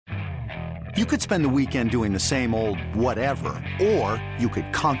You could spend the weekend doing the same old whatever, or you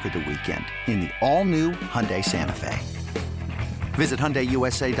could conquer the weekend in the all-new Hyundai Santa Fe. Visit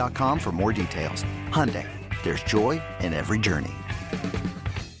HyundaiUSA.com for more details. Hyundai, there's joy in every journey.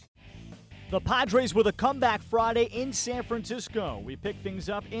 The Padres with a comeback Friday in San Francisco. We pick things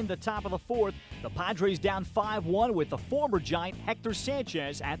up in the top of the fourth. The Padres down 5-1 with the former Giant Hector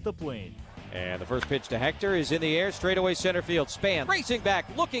Sanchez at the plate. And the first pitch to Hector is in the air, straightaway center field. Span racing back,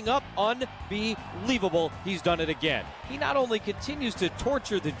 looking up, unbelievable. He's done it again. He not only continues to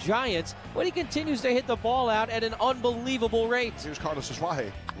torture the Giants, but he continues to hit the ball out at an unbelievable rate. Here's Carlos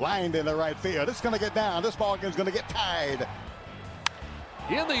Suárez, lined in the right field. It's going to get down. This ball game's going to get tied.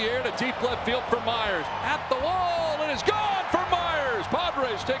 In the air to deep left field for Myers. At the wall, and it's gone for Myers.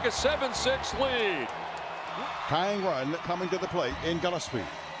 Padres take a 7-6 lead. Tying run coming to the plate in Gillespie.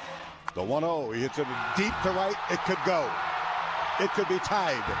 The 1-0, he hits it deep to right. It could go. It could be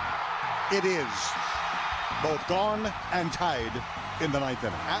tied. It is. Both gone and tied in the ninth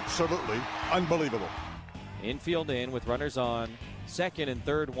inning. Absolutely unbelievable. Infield in with runners on, second and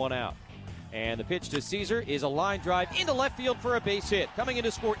third, one out. And the pitch to Caesar is a line drive into left field for a base hit. Coming in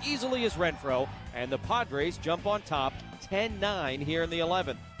to score easily is Renfroe, and the Padres jump on top 10-9 here in the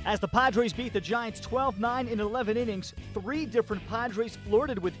 11th. As the Padres beat the Giants 12-9 in 11 innings, three different Padres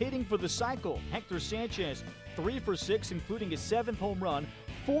flirted with hitting for the cycle. Hector Sanchez, 3 for 6, including his 7th home run,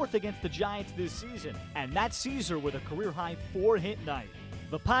 4th against the Giants this season. And Matt Caesar with a career-high 4-hit night.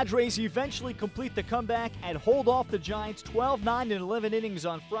 The Padres eventually complete the comeback and hold off the Giants 12-9 in 11 innings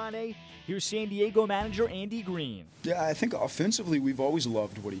on Friday. Here's San Diego manager Andy Green. Yeah, I think offensively we've always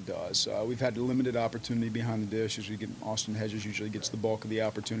loved what he does. We've had limited opportunity behind the dish as we get Austin Hedges usually gets the bulk of the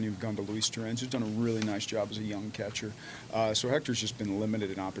opportunity. We've gone to Luis Torrens, who's done a really nice job as a young catcher. So Hector's just been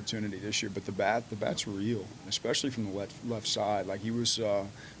limited in opportunity this year, but the bat's real, especially from the left side. Like he was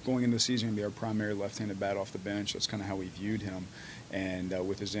going into the season to be our primary left-handed bat off the bench. That's kind of how we viewed him. And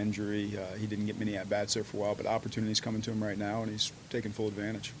with his injury, he didn't get many at-bats there for a while, but opportunity's coming to him right now, and he's taking full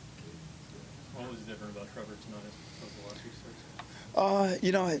advantage. What was different about Trevor tonight as the last few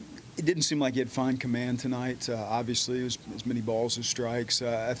starts? It didn't seem like he had fine command tonight. Obviously, it was as many balls as strikes.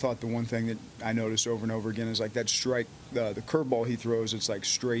 I thought the one thing that I noticed over and over again is like that strike, the curveball he throws, it's like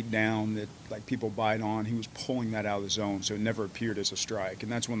straight down that like people bite on. He was pulling that out of the zone, so it never appeared as a strike.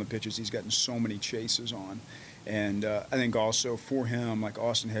 And that's one of the pitches he's gotten so many chases on. And I think also for him, like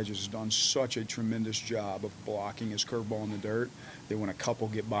Austin Hedges has done such a tremendous job of blocking his curveball in the dirt that when a couple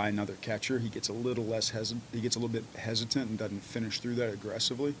get by another catcher, he gets a little less hesitant. He gets a little bit hesitant and doesn't finish through that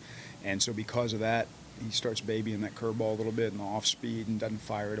aggressively. And so because of that, he starts babying that curveball a little bit in the off speed and doesn't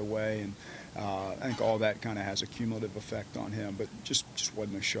fire it away. And I think all that kind of has a cumulative effect on him. But just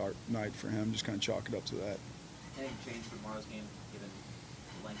wasn't a sharp night for him. Just kind of chalk it up to that. Anything change for tomorrow's game, given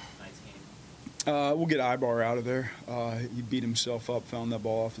the length of tonight's game? We'll get Ibar out of there. He beat himself up, found that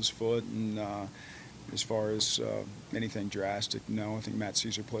ball off his foot, and as far as anything drastic, no. I think Matt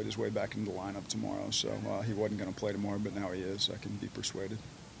Caesar played his way back into the lineup tomorrow, so he wasn't going to play tomorrow, but now he is. I can be persuaded.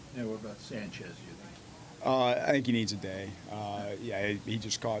 Yeah, what about Sanchez, you think? I think he needs a day. He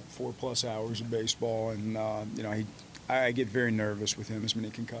just caught 4+ hours of baseball, and I get very nervous with him. As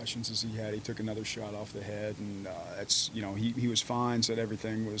many concussions as he had, he took another shot off the head, and he was fine. Said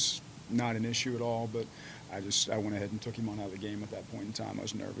everything was not an issue at all, but I went ahead and took him on out of the game at that point in time. I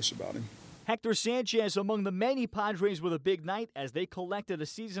was nervous about him. Hector Sanchez among the many Padres with a big night as they collected a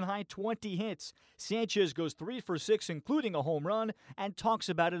season-high 20 hits. Sanchez goes 3 for 6, including a home run, and talks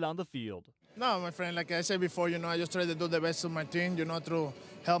about it on the field. No, my friend, like I said before, I just try to do the best of my team, to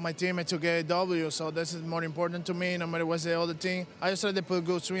help my team and to get a W. So this is more important to me, no matter what's the other team. I just try to put a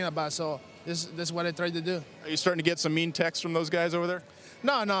good swing about, so this is what I try to do. Are you starting to get some mean texts from those guys over there?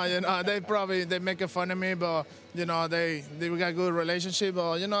 No, they make fun of me, but we got a good relationship.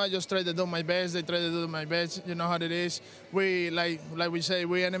 But I just try to do my best. They try to do my best. You know how it is. We like we say,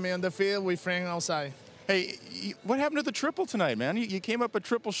 we enemy on the field, we friend outside. Hey, what happened to the triple tonight, man? You came up a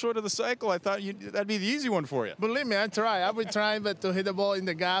triple short of the cycle. I thought that'd be the easy one for you. Believe me, I try. I would try, but to hit the ball in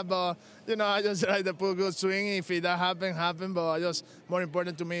the gap. But I just try to put a good swing. If that happen. But more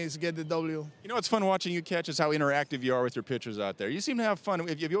important to me is get the W. What's fun watching you catch is how interactive you are with your pitchers out there. You seem to have fun.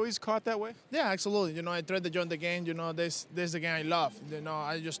 Have you always caught that way? Yeah, absolutely. I try to join the game. This is the game I love.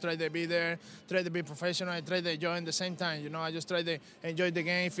 I just try to be there, try to be professional. I try to enjoy at the same time. I just try to enjoy the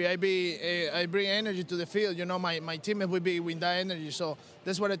game. If I bring energy to the field, my teammates will be with that energy. So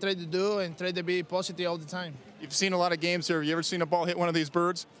that's what I try to do and try to be positive all the time. You've seen a lot of games here. Have you ever seen a ball hit one of these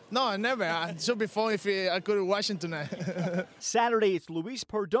birds? No, I never. It should be fun if I could watch it tonight. Saturday, it's Luis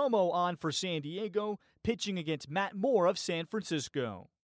Perdomo on for San Diego, pitching against Matt Moore of San Francisco.